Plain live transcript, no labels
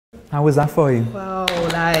How was that for you? Wow,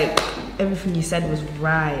 like everything you said was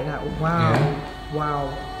right. Like wow, Yeah.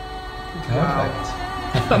 wow,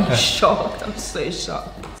 Perfect. wow. I'm shocked. I'm so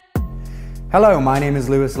shocked. Hello, my name is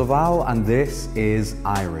Lewis Laval and this is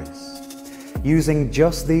Iris. Using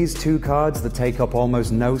just these two cards that take up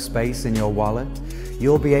almost no space in your wallet,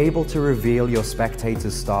 you'll be able to reveal your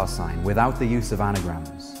spectator's star sign without the use of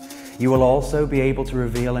anagrams. You will also be able to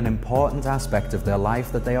reveal an important aspect of their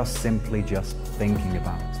life that they are simply just thinking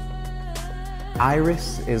about.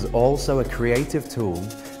 Iris is also a creative tool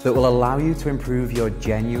that will allow you to improve your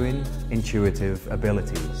genuine, intuitive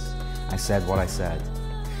abilities. I said what I said.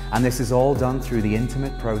 And this is all done through the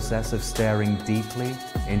intimate process of staring deeply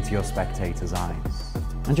into your spectator's eyes.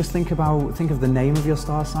 And just think of the name of your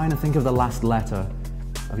star sign and think of the last letter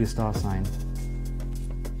of your star sign.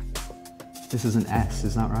 This is an S,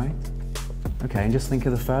 is that right? Okay, and just think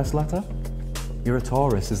of the first letter. You're a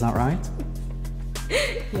Taurus, is that right?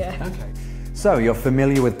 Yeah. Okay. So you're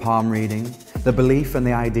familiar with palm reading, the belief and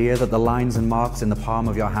the idea that the lines and marks in the palm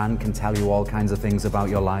of your hand can tell you all kinds of things about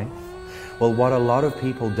your life. Well, what a lot of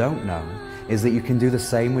people don't know is that you can do the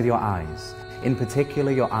same with your eyes, in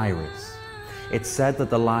particular your iris. It's said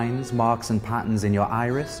that the lines, marks and patterns in your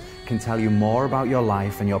iris can tell you more about your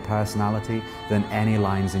life and your personality than any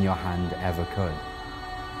lines in your hand ever could.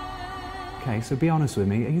 Okay, so be honest with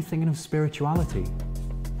me, are you thinking of spirituality?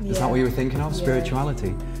 Yeah. Is that what you were thinking of,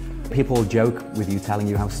 spirituality? People joke with you telling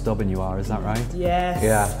you how stubborn you are, is that right? Yes.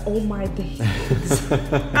 Yeah. Oh my days.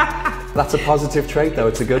 That's a positive trait though,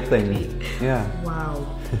 it's a good thing. Yeah. Wow.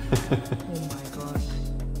 Oh my gosh.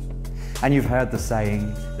 And you've heard the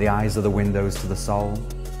saying, the eyes are the windows to the soul.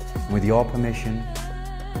 And with your permission,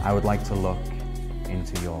 I would like to look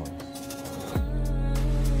into yours.